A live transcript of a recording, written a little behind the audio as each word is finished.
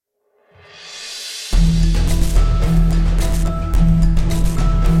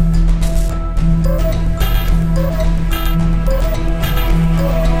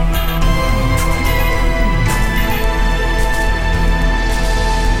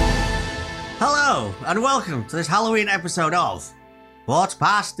Hello, and welcome to this Halloween episode of What's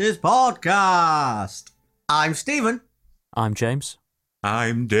Past This Podcast. I'm Stephen. I'm James.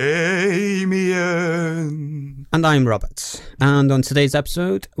 I'm Damien. And I'm Robert. And on today's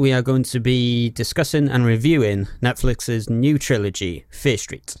episode, we are going to be discussing and reviewing Netflix's new trilogy, Fear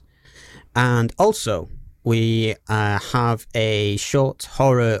Street. And also, we have a short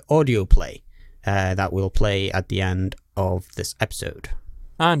horror audio play that we'll play at the end of this episode.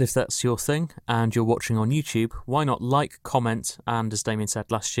 And if that's your thing, and you're watching on YouTube, why not like, comment, and as Damien said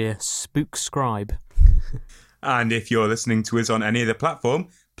last year, spookscribe. And if you're listening to us on any other platform,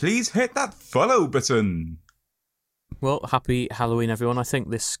 please hit that follow button. Well, happy Halloween, everyone. I think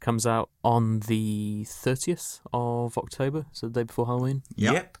this comes out on the 30th of October, so the day before Halloween.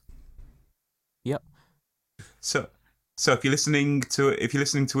 Yep. So if you're listening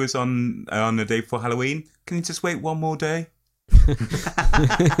to us on the day before Halloween, can you just wait one more day?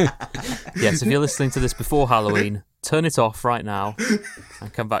 Yes, if you're listening to this before Halloween, turn it off right now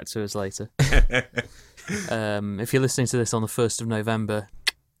and come back to us later. If you're listening to this on the 1st of November,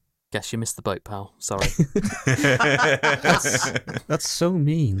 guess you missed the boat, pal. Sorry. That's so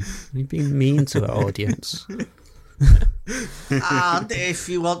mean. You're being mean to our audience. And if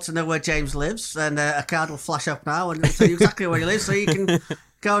you want to know where James lives, then a card will flash up now and it'll tell you exactly where he lives, so you can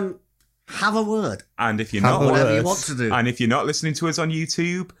go and have a word. And if you're Have not a Whatever word. you want to do. and if you're not listening to us on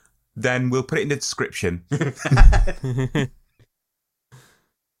YouTube, then we'll put it in the description.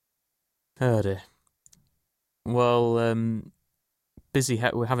 Oh dear. Well,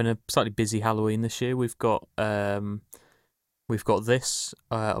 we're having a slightly busy Halloween this year. We've got this,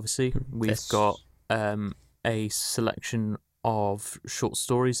 obviously. We've This. got a selection of short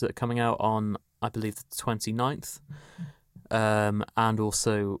stories that are coming out on, I believe, the 29th. And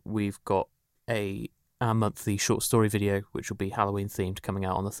also we've got our monthly short story video, which will be Halloween themed, coming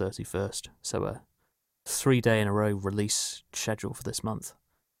out on the 31st. So a 3-day in a row release schedule for this month.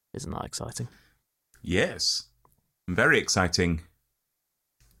 Isn't that exciting? Yes. Very exciting.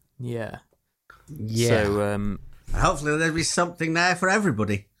 Yeah. Yeah. So, Hopefully there'll be something there for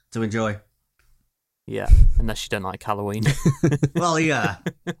everybody to enjoy. yeah, unless you don't like Halloween. Well, yeah.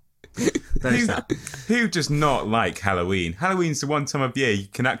 There's that. Who does not like Halloween? Halloween's the one time of year you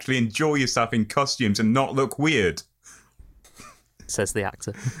can actually enjoy yourself in costumes and not look weird. Says the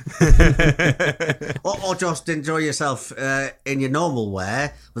actor. Or just enjoy yourself in your normal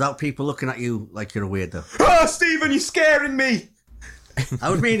wear without people looking at you like you're a weirdo. Oh, Stephen, you're scaring me! I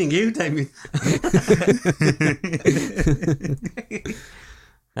was meaning you, Damien.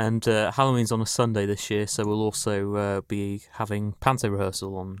 And Halloween's on a Sunday this year, so we'll also be having panto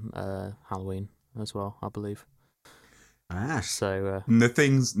rehearsal on Halloween as well, I believe. Ah, So,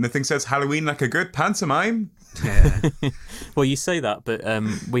 Nothing says Halloween like a good pantomime. yeah. well, you say that, but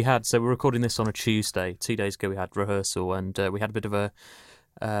we're recording this on a Tuesday. 2 days ago we had rehearsal, and we had a bit of a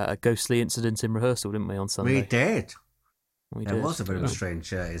ghostly incident in rehearsal, didn't we, on Sunday? We did. We It did. was a bit of a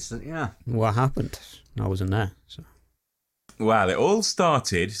strange incident, yeah. What happened? I wasn't there. So. Well, it all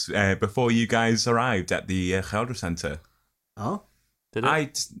started before you guys arrived at the Gelder Centre. Oh? Did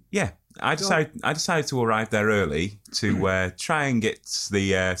it? I decided to arrive there early to try and get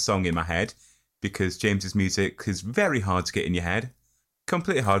the song in my head, because James's music is very hard to get in your head.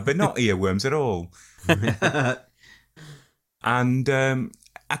 Completely hard, but not earworms at all. And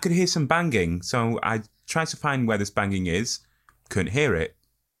I could hear some banging, so I tried to find where this banging is. Couldn't hear it.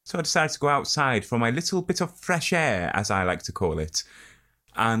 So I decided to go outside for my little bit of fresh air, as I like to call it.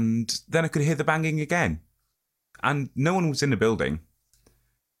 And then I could hear the banging again. And no one was in the building.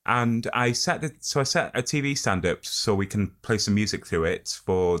 And I set a TV stand up so we can play some music through it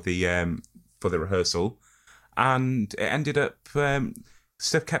for the rehearsal. And it ended up,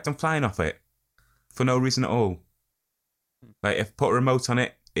 stuff kept on flying off it for no reason at all. Like, if I put a remote on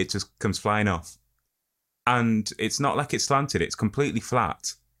it, it just comes flying off. And it's not like it's slanted, it's completely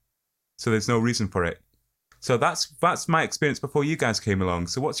flat. So there's no reason for it. So that's my experience before you guys came along.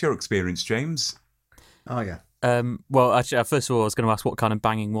 So what's your experience, James? Oh, yeah. Well, actually, first of all, I was going to ask, what kind of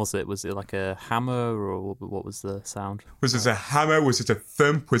banging was it? Was it like a hammer, or what was the sound? Was it a hammer? Was it a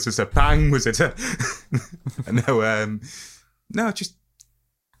thump? Was it a bang? Was it a... No, just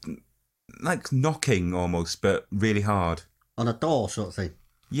like knocking almost, but really hard. On a door sort of thing.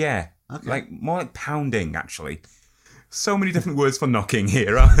 Yeah, Okay. like more like pounding, actually. So many different words for knocking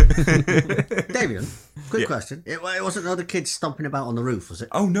here. Damien, quick Yeah. question. It wasn't other kids stomping about on the roof, was it?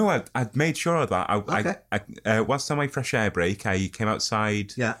 Oh no, I'd made sure of that. Okay. Whilst on my fresh air break, I came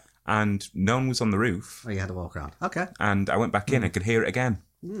outside Yeah. and no one was on the roof. Oh, you had to walk around. Okay. And I went back in, I could hear it again.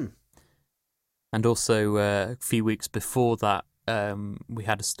 Mm. And also, a few weeks before that, we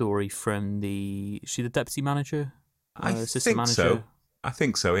had a story from is she the deputy manager? I Assistant think manager? so. I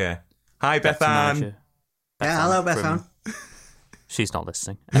think so, yeah. Hi, Beth Deputy Ann. manager. Yeah, hello, Beth from- Ann. She's not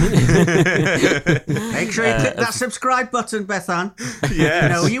listening. Make sure you click that subscribe button, Beth Ann. Yes. You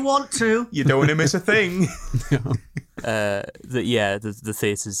know you want to. You don't want to miss a thing. The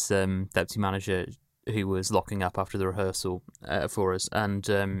theatre's deputy manager who was locking up after the rehearsal for us,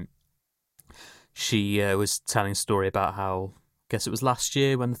 and she was telling a story about how, I guess it was last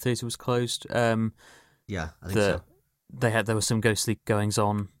year when the theatre was closed. Yeah, I think so. There were some ghostly goings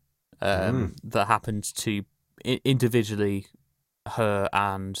on that happened to individually her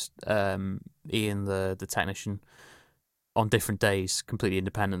and Ian, the technician, on different days, completely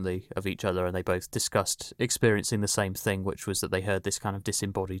independently of each other, and they both discussed experiencing the same thing, which was that they heard this kind of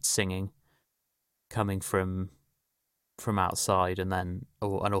disembodied singing coming from outside, and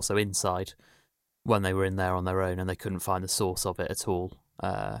also inside when they were in there on their own, and they couldn't find the source of it at all.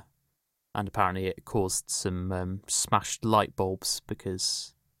 And apparently it caused some smashed light bulbs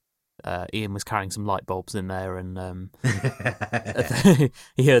because Ian was carrying some light bulbs in there, and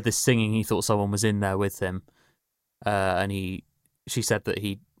he heard this singing. He thought someone was in there with him, and she said that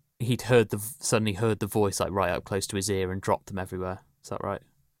he'd suddenly heard the voice like right up close to his ear and dropped them everywhere. Is that right?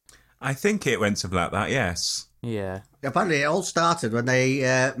 I think it went something like that, yes. Yeah. Apparently, it all started when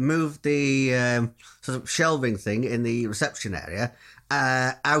they moved the sort of shelving thing in the reception area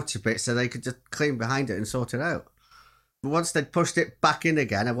out a bit so they could just clean behind it and sort it out. But once they'd pushed it back in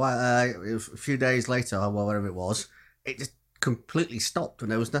again, a few days later, or whatever it was, it just completely stopped, and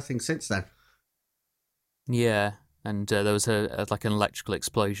there was nothing since then. Yeah, and there was like an electrical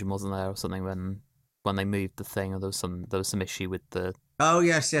explosion, wasn't there, or something when they moved the thing, or there was some issue with the. Oh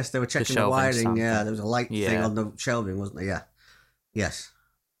yes, they were checking the wiring. shelving Yeah, there was a light thing Yeah. on the shelving, wasn't there? Yeah, yes.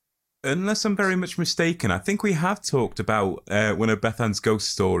 Unless I'm very much mistaken, I think we have talked about one of Beth Ann's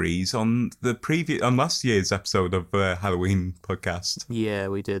ghost stories on last year's episode of Halloween podcast. Yeah,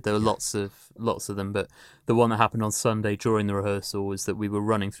 we did. There were lots of them, but the one that happened on Sunday during the rehearsal was that we were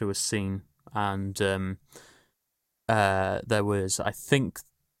running through a scene, and there was, I think,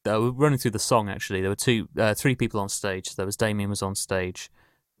 we were running through the song. Actually, there were three people on stage. There was Damien was on stage.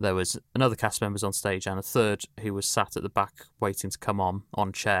 There was another cast member on stage, and a third who was sat at the back waiting to come on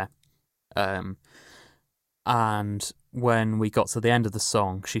a chair. And when we got to the end of the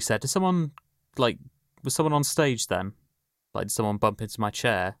song, she said, was someone on stage then? Like, did someone bump into my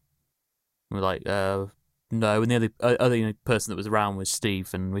chair? And we're like, no. And the other person that was around was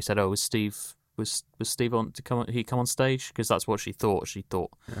Steve, and we said, oh, was Steve on to come on? He come on stage? Because that's what she thought. She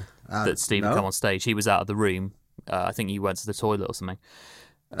thought that Steve would come on stage. He was out of the room. I think he went to the toilet or something.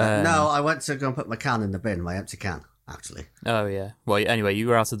 No, I went to go and put my can in the bin, my empty can, actually. Oh yeah. Well, anyway, you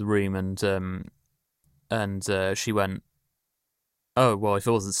were out of the room, and she went, oh well, if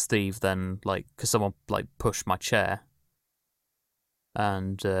it wasn't Steve, then because someone pushed my chair,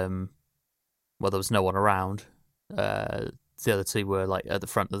 and well, there was no one around. The other two were at the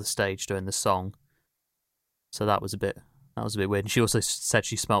front of the stage doing the song, so that was a bit weird. And she also said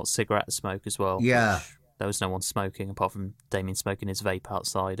she smelt cigarette smoke as well. Yeah. There was no one smoking apart from Damien smoking his vape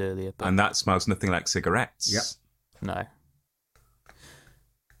outside earlier. But And that smells nothing like cigarettes. Yep. no.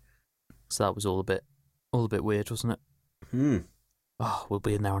 So that was all a bit weird, wasn't it? Oh, we'll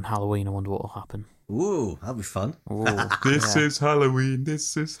be in there on Halloween. I wonder what will happen. Ooh, that'll be fun. Ooh, This yeah. is Halloween.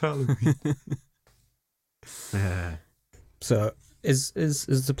 This is Halloween. So, is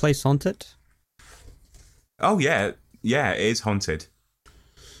the place haunted? Oh, yeah. Yeah, it is haunted.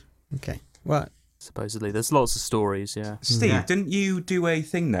 Okay. Well, Supposedly, there's lots of stories. Yeah. Steve, Yeah. didn't you do a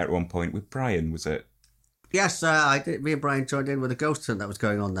thing there at one point with Brian, was it? Yes, I did. Me and Brian joined in with a ghost hunt that was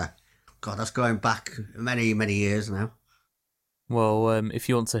going on there. God, that's going back many, many years now. Well, if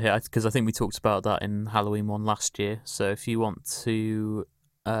you want to hear, because I think we talked about that in Halloween one last year. So if you want to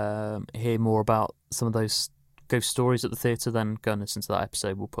hear more about some of those ghost stories at the theatre, then go and listen to that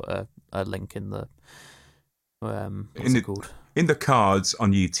episode. We'll put a link in the what's it called? In the cards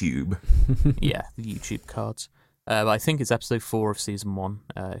on YouTube. Yeah, the YouTube cards. But I think it's episode 4 of season 1.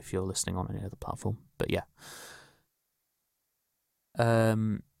 If you're listening on any other platform, but yeah.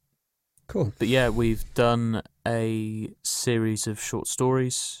 cool. But yeah, we've done a series of short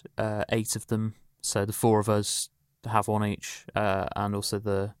stories, 8 of them. So the 4 of us have one each, and also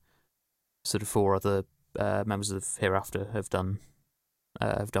the sort of 4 other members of Hereafter have done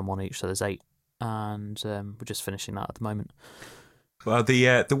one each. So there's 8, and we're just finishing that at the moment. Well,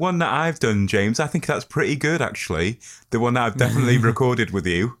 the one that I've done, James, I think that's pretty good, actually. The one that I've definitely recorded with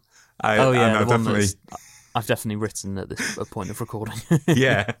you. The one definitely. I've definitely written at this point of recording.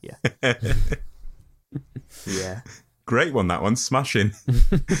 Yeah. Yeah. great one, that one. Smashing.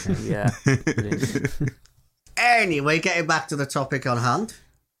 Yeah. Brilliant. Anyway, getting back to the topic on hand,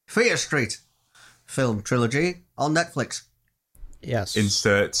 Fear Street film trilogy on Netflix. Yes.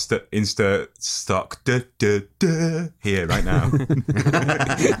 Insert stock here right now.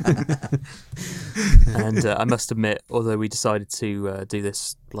 And I must admit, although we decided to do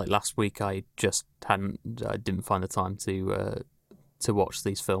this like last week, I didn't find the time to watch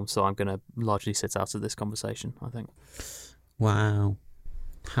these films, so I'm going to largely sit out of this conversation, I think. Wow.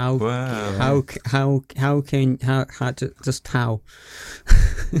 How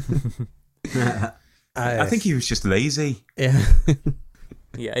I think he was just lazy. Yeah.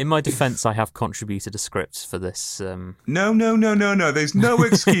 Yeah, in my defence, I have contributed a script for this. No. There's no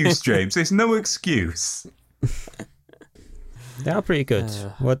excuse, James. There's no excuse. They are pretty good.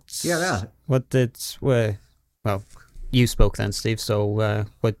 Yeah, they are. Well, you spoke then, Steve, so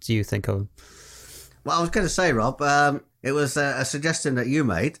what do you think of them? Well, I was going to say, Rob, it was a suggestion that you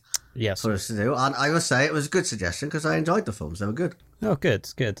made Yes. for us to do, and I must say it was a good suggestion because I enjoyed the films. They were good. Oh, good.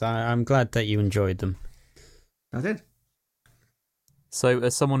 I'm glad that you enjoyed them. I did. So,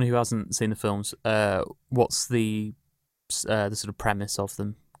 as someone who hasn't seen the films, what's the sort of premise of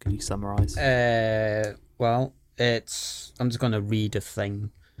them? Can you summarise? Well, I'm just going to read a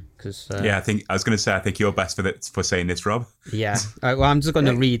thing. Cause, Yeah, I was going to say, I think you're best for saying this, Rob. Yeah. Well, I'm just going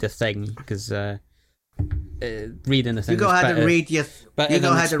to read a thing because reading the thing. You go is ahead better, and read your. better You go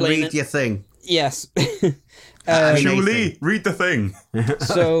than ahead and explain read it. your thing. Yes. Julie, read the thing.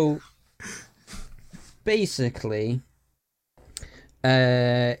 So basically,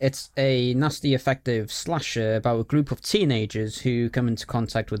 it's a nasty, effective slasher about a group of teenagers who come into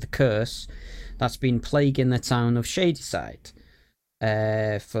contact with a curse that's been plaguing the town of Shadyside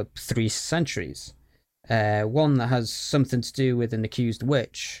for 3 centuries. One that has something to do with an accused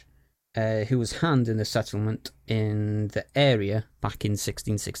witch who was hanged in the settlement in the area back in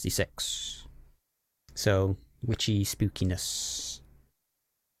 1666. So, witchy spookiness.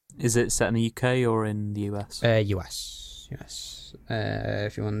 Is it set in the UK or in the US? US.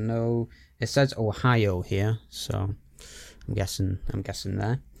 If you want to know, it says Ohio here, so I'm guessing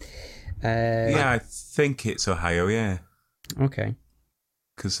there. Yeah, I think it's Ohio, yeah. Okay.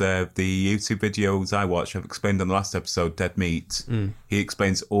 Because the YouTube videos I watch, I've explained on the last episode, Dead Meat. Mm. He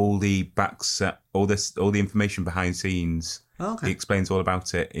explains all the all the information behind scenes. Okay. He explains all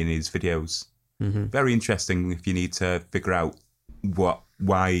about it in his videos. Mm-hmm. Very interesting if you need to figure out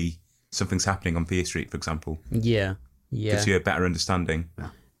why something's happening on Fear Street, for example. Yeah. Gives you a better understanding.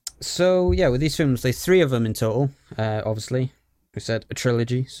 So yeah, with these films, there's 3 of them in total. Obviously, we said a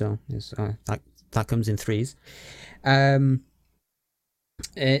trilogy, so that comes in 3s.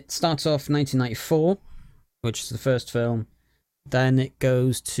 It starts off 1994, which is the first film. Then it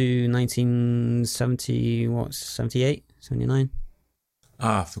goes to 1970, 78, 79?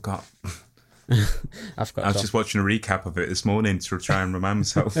 Ah, I forgot. I forgot. I was just watching a recap of it this morning to try and remind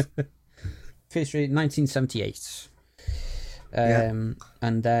myself. Fear Street, 1978. Yeah.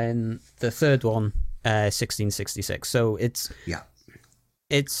 And then the third one, 1666. So it's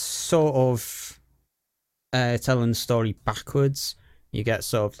sort of telling the story backwards. You get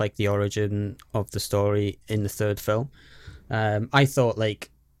sort of like the origin of the story in the third film. I thought, like,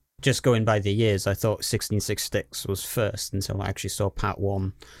 just going by the years, I thought 1666 was first until I actually saw part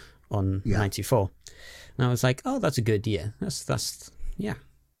 1 on 94. And I was like, oh, that's a good year. That's a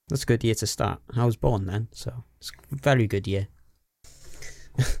good year to start. I was born then, so it's a very good year.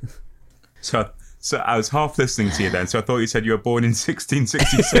 So I was half listening to you then, so I thought you said you were born in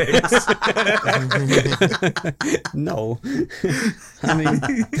 1666. No.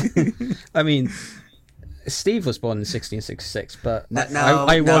 I mean, Steve was born in 1666, but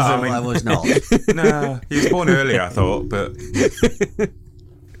I wasn't. I was not. No, he was born earlier, I thought, but...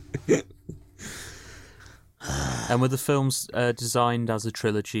 And were the films designed as a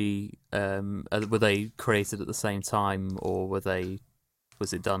trilogy? Were they created at the same time, or was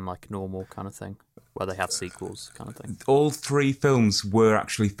it done like a normal kind of thing, where they had sequels kind of thing? All 3 films were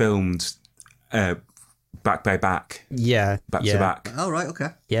actually filmed back by back. Yeah. Back to back. Oh, right, okay.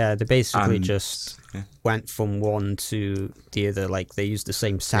 Yeah, they basically And- just yeah. went from one to the other. Like, they used the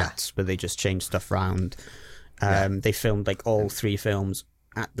same sets, but they just changed stuff around. They filmed like all 3 films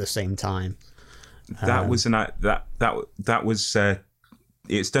at the same time. That was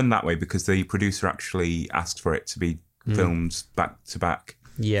it's done that way because the producer actually asked for it to be filmed back to back.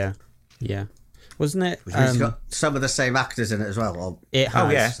 Yeah. Wasn't it? Which means it's got some of the same actors in it as well. Or It has. Oh,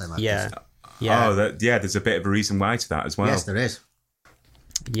 yeah. the same actors. Yeah. Oh, there's a bit of a reason why to that as well. Yes, there is.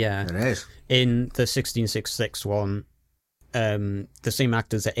 Yeah. There is. In the 1666 one, the same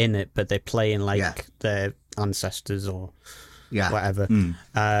actors are in it, but they're playing like they're ancestors or Yeah. whatever.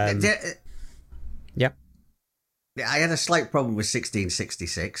 Yep. I had a slight problem with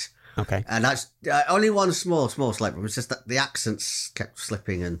 1666, Okay. and that's only one small slight problem. It's just that the accents kept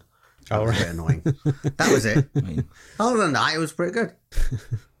slipping, and that was a bit annoying. That was it. Other than that, it was pretty good.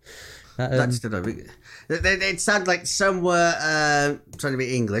 It sounded like some were trying to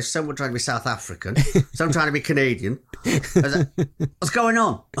be English, some were trying to be South African, some trying to be Canadian. I was like, what's going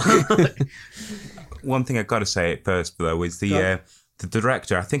on? One thing I got to say at first, though, is the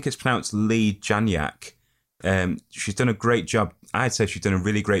director. I think it's pronounced Lee Janiak. She's done a great job. I'd say she's done a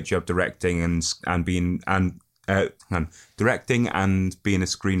really great job directing and being directing and being a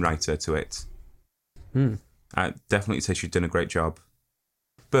screenwriter to it. I definitely say she's done a great job.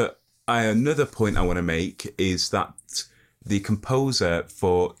 But another point I want to make is that there's a composer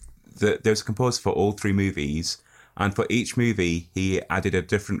for all three movies, and for each movie he added a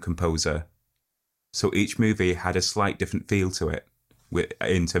different composer. So each movie had a slight different feel to it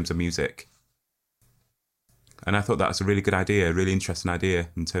in terms of music. And I thought that was a really good idea, a really interesting idea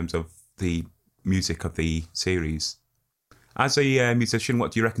in terms of the music of the series. As a musician,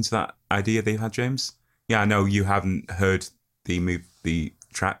 what do you reckon to that idea they had, James? Yeah, I know you haven't heard the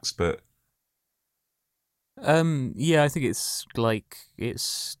tracks, but yeah, I think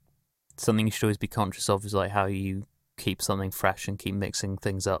it's something you should always be conscious of, is like how you keep something fresh and keep mixing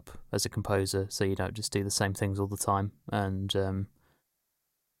things up as a composer, so you don't just do the same things all the time. And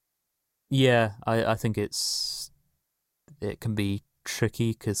yeah, I think it can be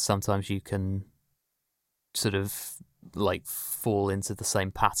tricky because sometimes you can sort of like fall into the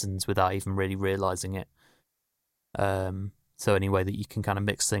same patterns without even really realizing it. So any way that you can kind of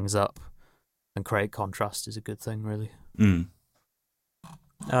mix things up and create contrast is a good thing, really.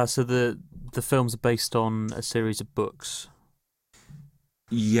 So the films are based on a series of books.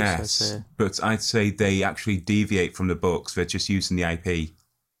 Yes, but I'd say they actually deviate from the books. They're just using the IP,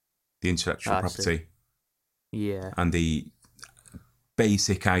 the intellectual property. Yeah. And the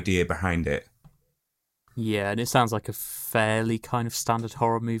basic idea behind it. Yeah, and it sounds like a fairly kind of standard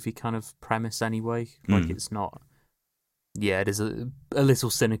horror movie kind of premise anyway. Like it's not... Yeah, it is a little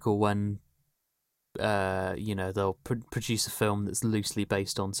cynical when, they'll produce a film that's loosely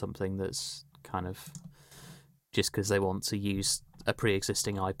based on something that's kind of just because they want to use a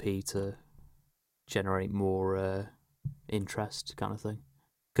pre-existing IP to generate more interest, kind of thing.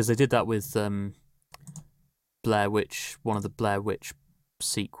 Because they did that with Blair Witch, one of the Blair Witch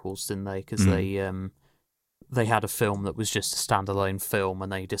sequels, didn't they? Because they had a film that was just a standalone film,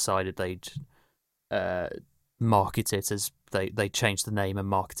 and they decided they'd market it as they changed the name and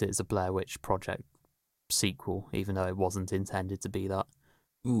market it as a Blair Witch Project sequel, even though it wasn't intended to be that.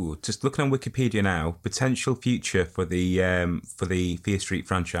 Ooh, just looking on Wikipedia now, potential future for the Fear Street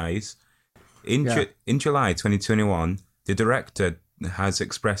franchise. In July 2021, the director has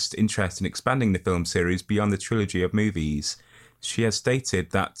expressed interest in expanding the film series beyond the trilogy of movies. She has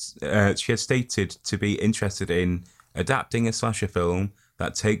stated to be interested in adapting a slasher film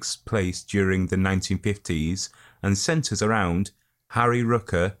that takes place during the 1950s and centres around Harry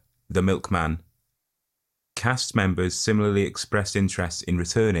Rucker, the milkman. Cast members similarly expressed interest in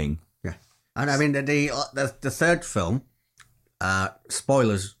returning. Yeah, and I mean the third film,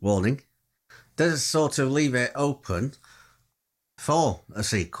 spoilers warning, does sort of leave it open for a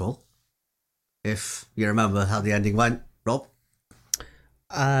sequel. If you remember how the ending went, Rob.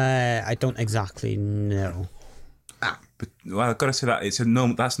 I don't exactly know. But, well, I've got to say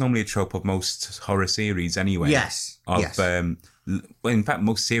that that's normally a trope of most horror series anyway. Yes. Well, in fact,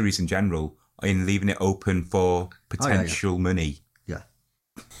 most series in general, in leaving it open for potential money. Yeah.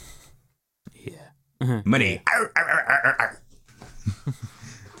 Yeah. Money. Arr, arr, arr, arr.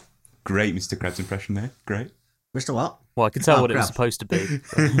 Great Mr. Krabs impression there. Great. Mr. What? Well, I could tell what it was supposed to be.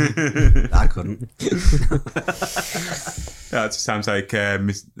 I couldn't. That sounds like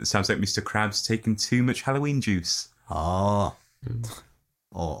Mr. Krabs taking too much Halloween juice. Oh.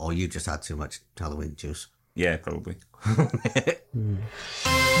 Or you just had too much Halloween juice. Yeah, probably.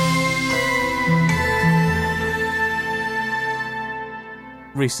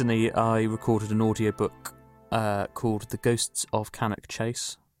 Recently, I recorded an audiobook called The Ghosts of Cannock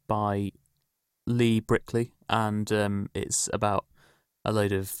Chase by Lee Brickley, and it's about a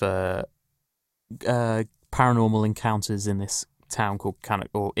load of paranormal encounters in this town called Cannock,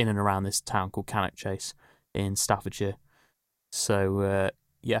 or in and around this town called Cannock Chase in Staffordshire. So,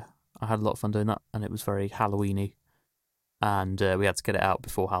 yeah, I had a lot of fun doing that, and it was very Halloween-y. And we had to get it out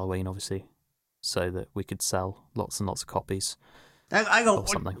before Halloween, obviously, so that we could sell lots and lots of copies. I go, or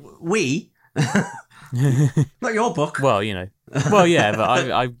something. We, Not your book. Well, you know, well, yeah,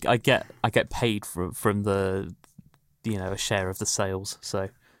 but I get paid from the, you know, a share of the sales. So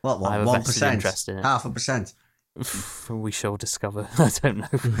What? I have a vested 1%? interest in it. 0.5%. We shall discover. I don't know.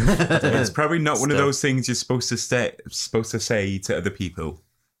 It's probably not one of Still. those things you're supposed to say to other people.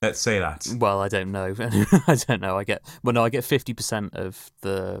 Let's say that. Well, I don't know. I don't know. I get 50% of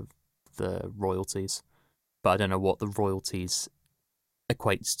the royalties, but I don't know what the royalties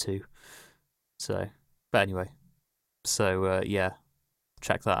equates to. So, but anyway, so yeah,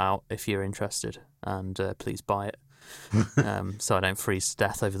 check that out if you're interested, and please buy it, so I don't freeze to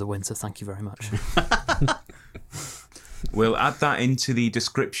death over the winter. Thank you very much. We'll add that into the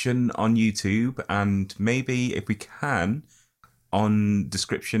description on YouTube, and maybe, if we can, on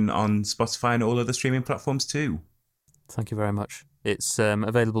description on Spotify and all other streaming platforms too. Thank you very much. It's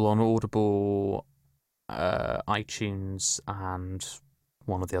available on Audible, iTunes, and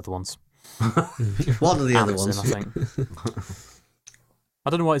one of the other ones. One of the other Amazon, ones. I think. I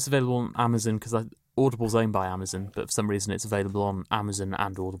don't know why it's available on Amazon, because Audible's owned by Amazon, but for some reason it's available on Amazon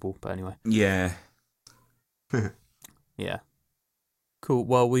and Audible. But anyway, Yeah. yeah, cool.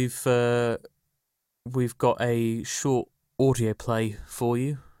 Well, we've got a short audio play for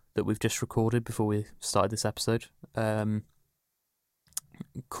you that we've just recorded before we started this episode.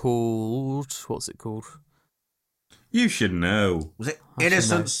 Called, what's it called? You should know. Was it I should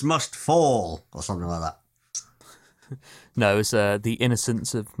Innocents Must Fall or something like that? No, it's The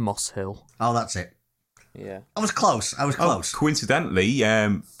Innocents of Moss Hill. Oh, that's it. Yeah. I was close. Oh, coincidentally,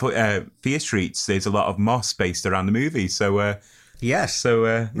 Fear Streets, there's a lot of moss based around the movie. So, Yes.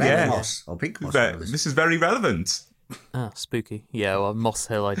 red Red moss or pink moss. This is very relevant. Ah, spooky. Yeah, well, Moss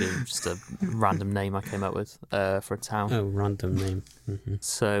Hill, I do. Just a random name I came up with for a town. Oh, random name. Mm-hmm.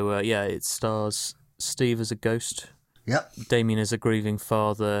 So, yeah, it stars Steve as a ghost, Yep. Damien as a grieving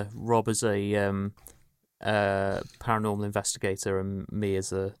father, Rob as a paranormal investigator, and me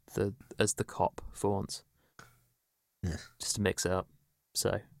as the cop for once. Yes. Just to mix it up.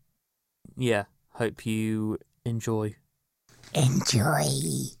 So, yeah, hope you enjoy.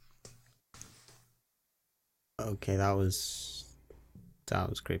 Okay, that was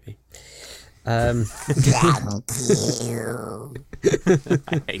creepy. I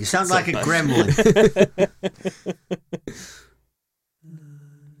hate You sound it so like a much. gremlin.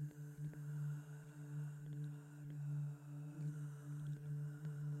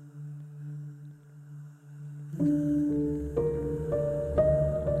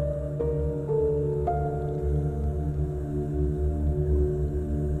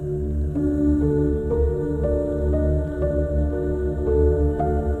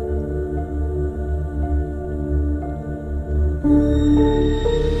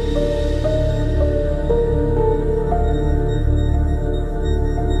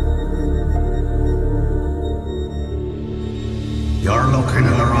 You're looking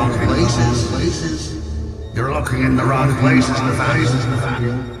in the wrong places. You're looking in the wrong places,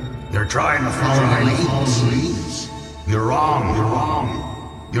 Nathaniel. You're trying to follow my leads. You're wrong. You're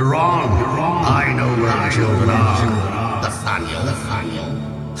wrong. I know where the children are. Nathaniel.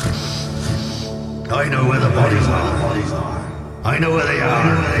 I know where the bodies are. I know where they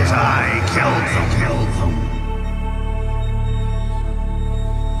are, because I killed them.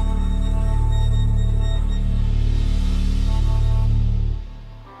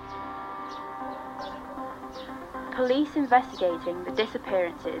 Police investigating the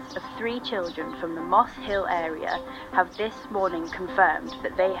disappearances of 3 children from the Moss Hill area have this morning confirmed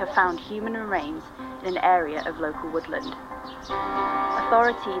that they have found human remains in an area of local woodland.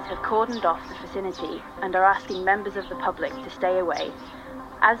 Authorities have cordoned off the vicinity and are asking members of the public to stay away.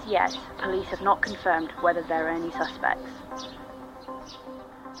 As yet, police have not confirmed whether there are any suspects.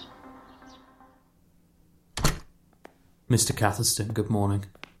 Mr. Catherston, good morning.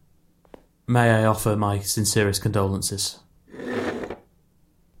 May I offer my sincerest condolences.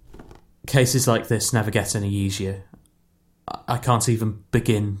 Cases like this never get any easier. I can't even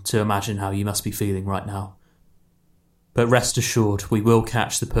begin to imagine how you must be feeling right now. But rest assured, we will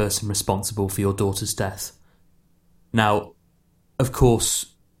catch the person responsible for your daughter's death. Now, of course,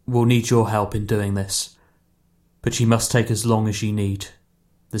 we'll need your help in doing this, but you must take as long as you need.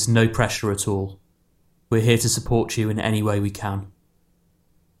 There's no pressure at all. We're here to support you in any way we can.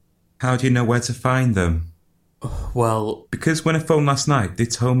 How do you know where to find them? Well, Because when I phoned last night, they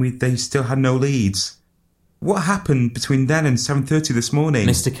told me they still had no leads. What happened between then and 7:30 this morning?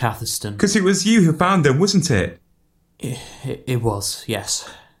 Mr. Catherston... Because it was you who found them, wasn't it? It was, yes.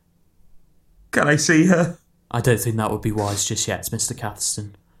 Can I see her? I don't think that would be wise just yet, Mr.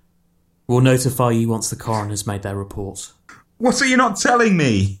 Catherston. We'll notify you once the coroner's made their report. What are you not telling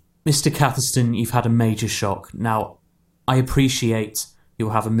me? Mr. Catherston, you've had a major shock. Now, I appreciate you'll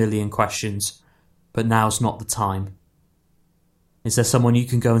have a million questions, but now's not the time. Is there someone you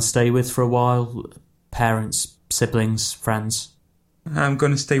can go and stay with for a while? Parents, siblings, friends? I'm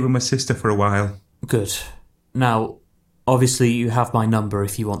going to stay with my sister for a while. Good. Now, obviously you have my number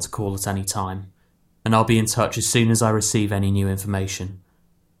if you want to call at any time, and I'll be in touch as soon as I receive any new information.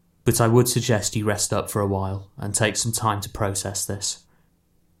 But I would suggest you rest up for a while and take some time to process this.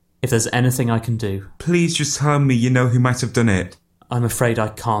 If there's anything I can do... Please just tell me you know who might have done it. I'm afraid I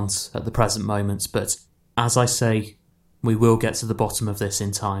can't at the present moment, but as I say, we will get to the bottom of this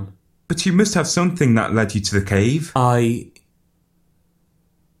in time. But you must have something that led you to the cave. I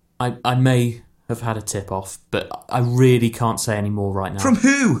may have had a tip-off, but I really can't say any more right now. From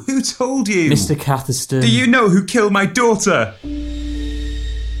who? Who told you? Mr. Catherston... Do you know who killed my daughter?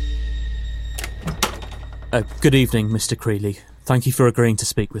 Good evening, Mr. Creeley. Thank you for agreeing to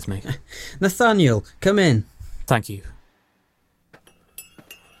speak with me. Nathaniel, come in. Thank you.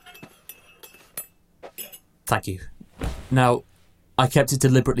 Thank you. Now, I kept it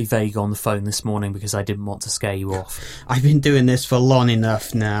deliberately vague on the phone this morning because I didn't want to scare you off. I've been doing this for long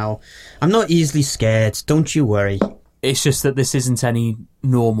enough now. I'm not easily scared, don't you worry. It's just that this isn't any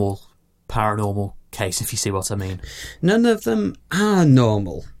normal, paranormal case, if you see what I mean. None of them are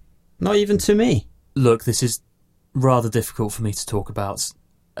normal. Not even to me. Look, this is rather difficult for me to talk about.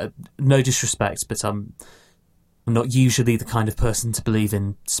 No disrespect, but I'm not usually the kind of person to believe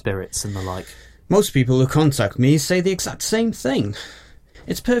in spirits and the like. Most people who contact me say the exact same thing.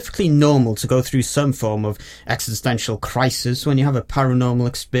 It's perfectly normal to go through some form of existential crisis when you have a paranormal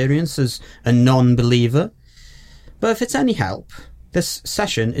experience as a non-believer. But if it's any help, this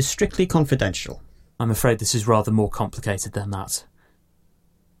session is strictly confidential. I'm afraid this is rather more complicated than that.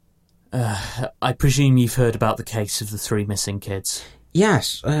 I presume you've heard about the case of the 3 missing kids?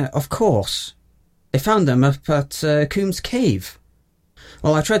 Yes, of course. They found them up at Coombs Cave.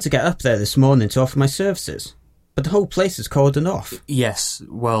 Well, I tried to get up there this morning to offer my services, but the whole place is cordoned off. Yes,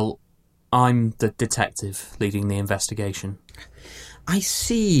 well, I'm the detective leading the investigation. I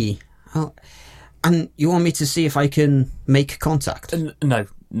see. Oh, and you want me to see if I can make contact? No,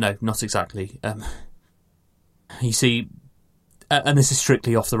 not exactly. You see... and this is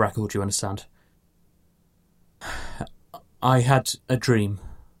strictly off the record, you understand. I had a dream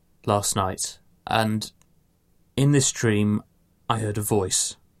last night, and in this dream, I heard a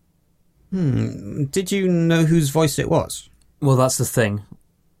voice. Did you know whose voice it was? Well, that's the thing.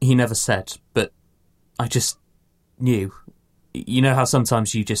 He never said, but I just knew. You know how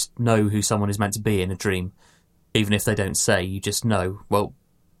sometimes you just know who someone is meant to be in a dream? Even if they don't say, you just know. Well,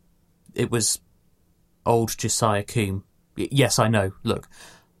 it was old Josiah Coombe. Yes, I know. Look,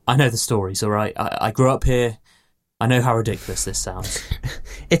 I know the stories, all right? I grew up here. I know how ridiculous this sounds.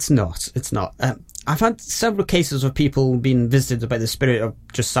 It's not. I've had several cases of people being visited by the spirit of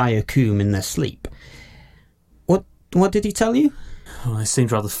Josiah Coombe in their sleep. What did he tell you? Oh, it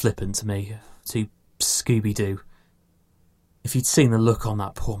seemed rather flippant to me. Too Scooby-Doo. If you'd seen the look on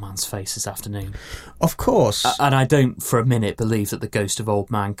that poor man's face this afternoon. Of course. And I don't for a minute believe that the ghost of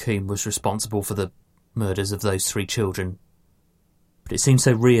old man Coombe was responsible for the murders of those 3 children. But it seemed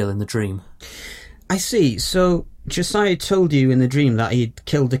so real in the dream. I see. So Josiah told you in the dream that he'd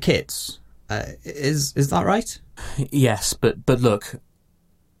killed the kids. Is that right? Yes, but look,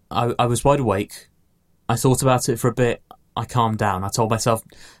 I was wide awake. I thought about it for a bit. I calmed down. I told myself,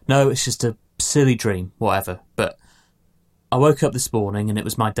 no, it's just a silly dream, whatever. But I woke up this morning and it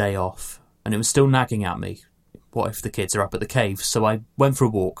was my day off, and it was still nagging at me. What if the kids are up at the cave? So I went for a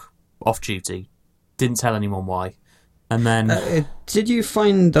walk, off duty. Didn't tell anyone why. And then... did you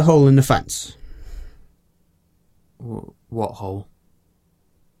find the hole in the fence? What hole?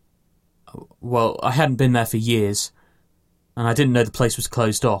 Well, I hadn't been there for years, and I didn't know the place was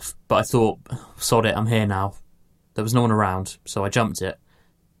closed off, but I thought, sod it, I'm here now. There was no one around, so I jumped it.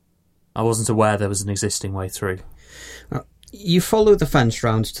 I wasn't aware there was an existing way through. You follow the fence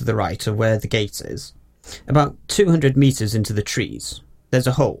round to the right of where the gate is. About 200 metres into the trees, there's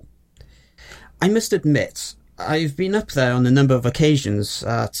a hole. I must admit, I've been up there on a number of occasions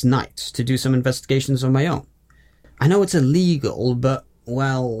at night to do some investigations on my own. I know it's illegal, but,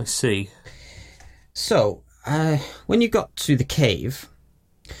 well... I see. So, when you got to the cave,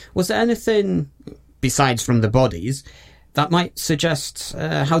 was there anything, besides from the bodies, that might suggest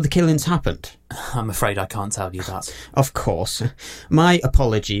how the killings happened? I'm afraid I can't tell you that. Of course. My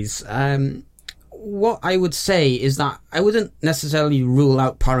apologies. What I would say is that I wouldn't necessarily rule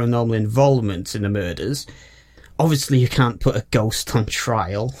out paranormal involvement in the murders. Obviously, you can't put a ghost on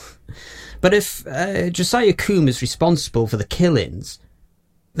trial. But if Josiah Coombe is responsible for the killings,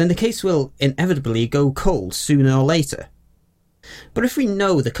 then the case will inevitably go cold sooner or later. But if we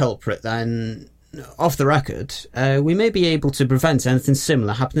know the culprit, then, off the record, we may be able to prevent anything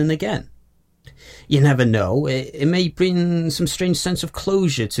similar happening again. You never know, it may bring some strange sense of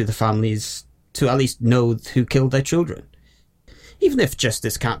closure to the families to at least know who killed their children. Even if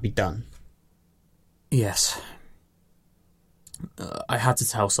justice can't be done. Yes. I had to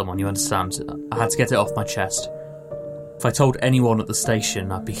tell someone, you understand. I had to get it off my chest. If I told anyone at the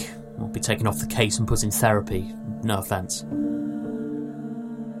station, I'd be taken off the case and put in therapy. No offence.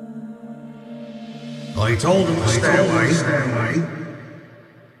 I told them to stay away.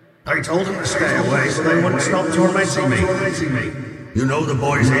 I told them to stay away so they wouldn't stop tormenting me. You know the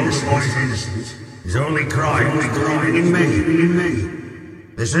boy's innocent. He's only crying in me.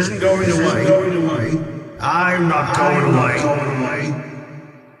 This isn't going away. I'm not going away.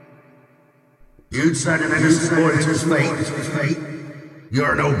 You'd send an innocent boy to his fate.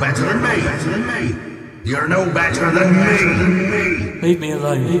 You're no better than me. You're no better than me. Leave me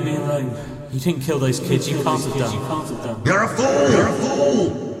alone. You didn't kill those kids, you can't have done. You're a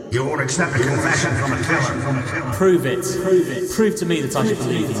fool. You won't accept a confession from a killer. Prove it. Prove to me that I should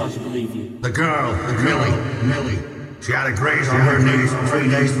believe you. The girl, Millie. She had a graze on her knees for 3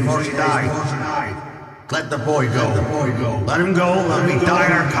 days before she died. Let the boy go. Let him go, there'll be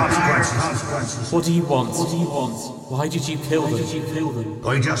dire consequences. What do you want? Why did you kill them?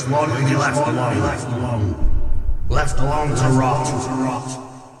 I just want to be left alone. Left alone to rot.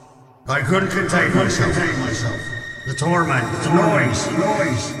 I couldn't contain myself. The torment, the noise.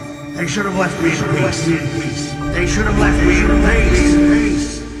 They should have left me in peace. They should have left me in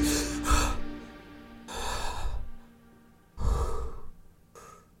peace.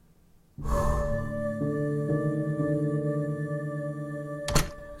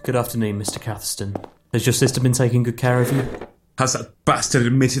 Good afternoon, Mr. Catherston. Has your sister been taking good care of you? Has that bastard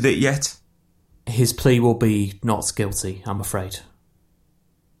admitted it yet? His plea will be not guilty, I'm afraid.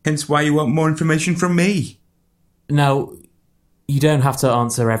 Hence why you want more information from me. Now, you don't have to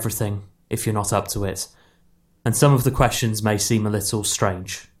answer everything if you're not up to it. And some of the questions may seem a little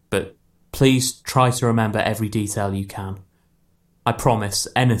strange, but please try to remember every detail you can. I promise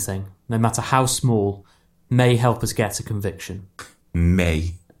anything, no matter how small, may help us get a conviction.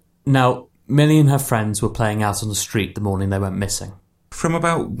 May. Now, Millie and her friends were playing out on the street the morning they went missing. From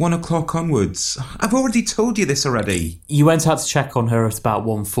about 1 o'clock onwards. I've already told you this already. You went out to check on her at about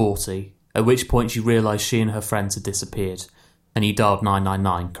 1:40, at which point you realised she and her friends had disappeared, and you dialed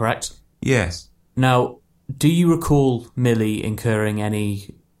 999, correct? Yes. Now, do you recall Millie incurring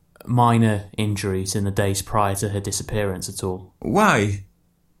any minor injuries in the days prior to her disappearance at all? Why?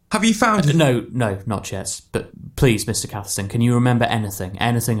 Have you found... No, not yet. But please, Mr. Catherston, can you remember anything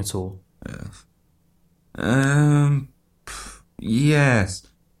at all? Yes.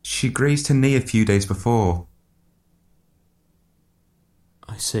 She grazed her knee a few days before.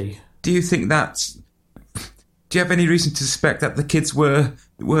 I see. Do you think that's... Do you have any reason to suspect that the kids were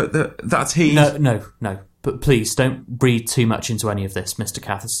that he... No. But please, don't read too much into any of this, Mr.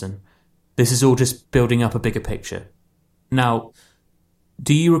 Catherston. This is all just building up a bigger picture. Now,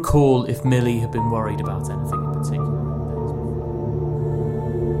 do you recall if Millie had been worried about anything in particular?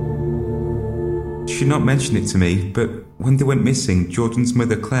 She not mentioned it to me, but when they went missing, Jordan's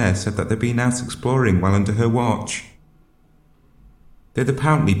mother Claire said that they'd been out exploring while under her watch. They'd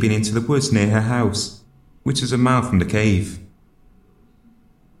apparently been into the woods near her house, which is a mile from the cave.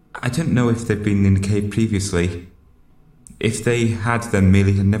 I don't know if they'd been in the cave previously. If they had, then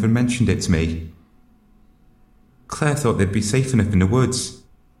Millie had never mentioned it to me. Claire thought they'd be safe enough in the woods,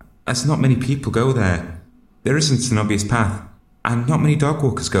 as not many people go there. There isn't an obvious path, and not many dog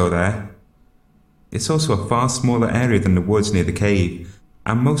walkers go there. It's also a far smaller area than the woods near the cave,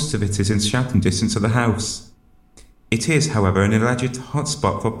 and most of it is in shouting distance of the house. It is, however, an alleged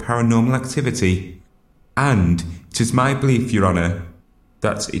hotspot for paranormal activity, and it is my belief, Your Honour,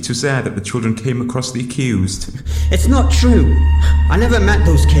 that it was there that the children came across the accused. It's not true. I never met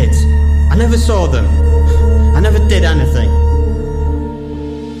those kids. I never saw them. I never did anything.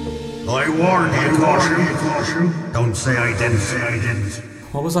 I warned you, caution. Don't say I didn't.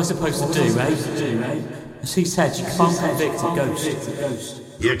 What was I supposed to do, eh? As he said, you can't convict a ghost.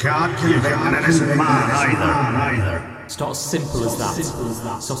 You can't convict an innocent man either. It's not as simple as that.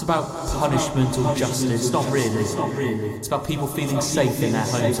 It's not about punishment or justice. Not really. It's about people feeling safe in their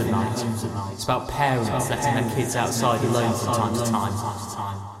homes at night. It's about parents letting their kids outside alone from time to time.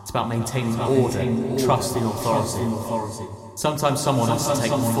 It's about maintaining order, trust in authority. Sometimes someone has to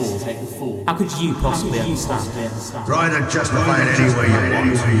take the fall. How could you possibly understand? Try to justify it any way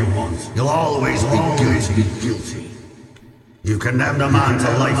you want. You'll always be guilty. You've condemned a man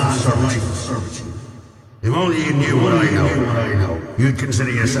to life of servitude. If only you knew what I know, you'd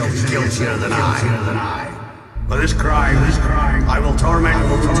consider yourself guiltier than I. For this crime, I will torment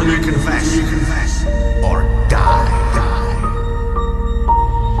you until you confess, or die.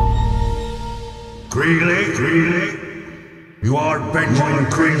 Creeley, you are Benjamin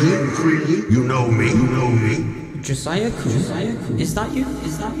Creeley. You know me. Josiah Kuhn? Is that you?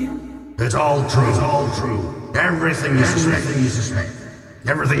 It's all true. Everything you suspect.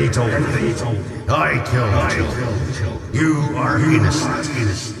 Everything he told me. I killed. You are innocent.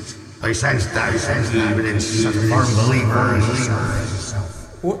 I sense doubt even in such a firm believer as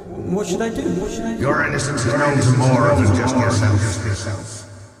yourself. What should I do? Your innocence is known to more than just yourself.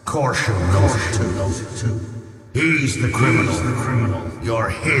 Corsham knows it too. He's the criminal. You're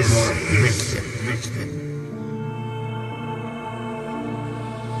his victim.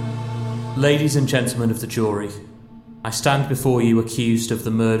 Ladies and gentlemen of the jury, I stand before you accused of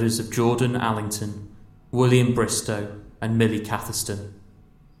the murders of Jordan Allington, William Bristow, and Millie Catherston.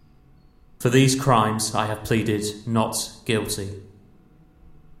 For these crimes, I have pleaded not guilty.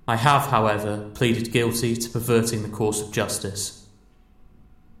 I have, however, pleaded guilty to perverting the course of justice.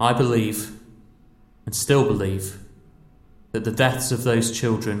 I believe, and still believe, that the deaths of those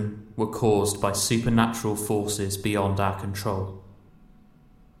children were caused by supernatural forces beyond our control.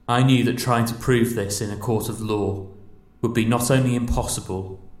 I knew that trying to prove this in a court of law would be not only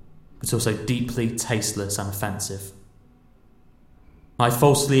impossible, but also deeply tasteless and offensive. I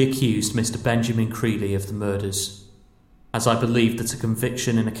falsely accused Mr. Benjamin Creeley of the murders, as I believed that a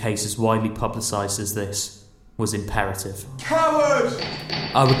conviction in a case as widely publicised as this was imperative. Coward!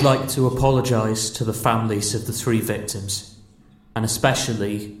 I would like to apologise to the families of the 3 victims, and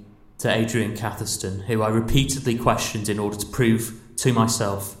especially to Adrian Catherston, who I repeatedly questioned in order to prove to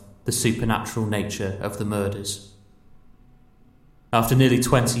myself the supernatural nature of the murders. After nearly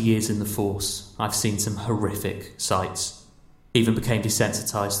 20 years in the force, I've seen some horrific sights. Even became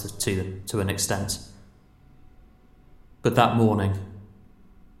desensitised to them to an extent. But that morning,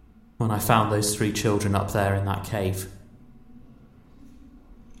 when I found those 3 children up there in that cave,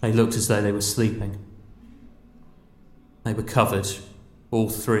 they looked as though they were sleeping. They were covered, all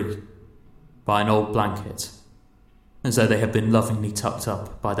 3, by an old blanket, as though they had been lovingly tucked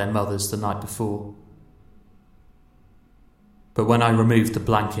up by their mothers the night before. But when I removed the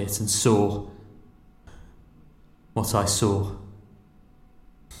blanket and saw what I saw,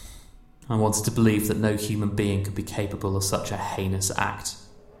 I wanted to believe that no human being could be capable of such a heinous act.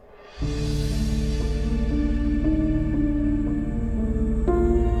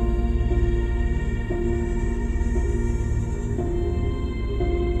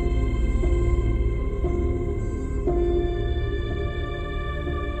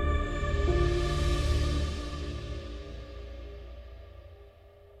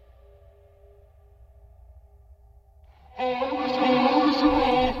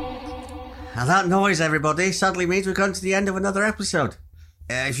 And that noise, everybody, sadly means we've gone to the end of another episode.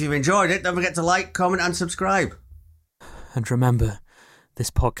 If you've enjoyed it, don't forget to like, comment and subscribe. And remember,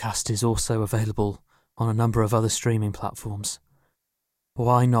 this podcast is also available on a number of other streaming platforms.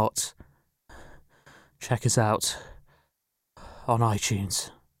 Why not check us out on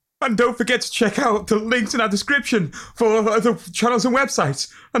iTunes? And don't forget to check out the links in our description for the channels and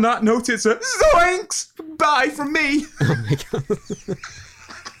websites. And that note, it's a zoinks! Bye from me! Oh my god.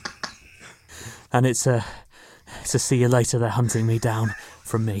 And it's a see you later, they're hunting me down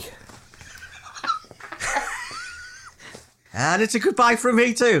from me. And it's a goodbye from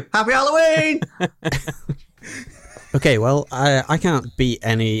me too. Happy Halloween! Okay, well, I can't beat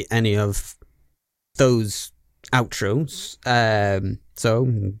any of those outros,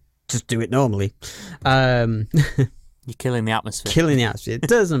 so just do it normally. You're killing the atmosphere. Killing the atmosphere. It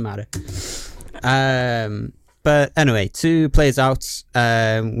doesn't matter. But anyway, to play us out,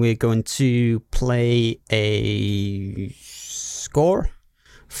 we're going to play a score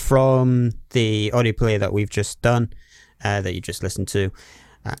from the audio play that we've just done, that you just listened to.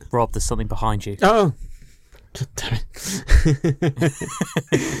 Rob, there's something behind you. Oh! Damn it.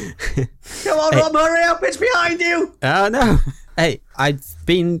 Come on, Rob, hurry up, it's behind you! Oh, no. Hey, I've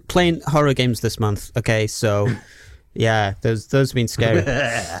been playing horror games this month, okay, so yeah, those have been scary.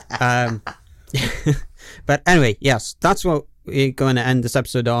 But anyway, yes, that's what we're going to end this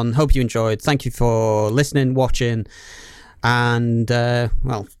episode on. Hope you enjoyed. Thank you for listening, watching, and,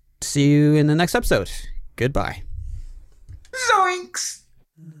 well, see you in the next episode. Goodbye. Zoinks!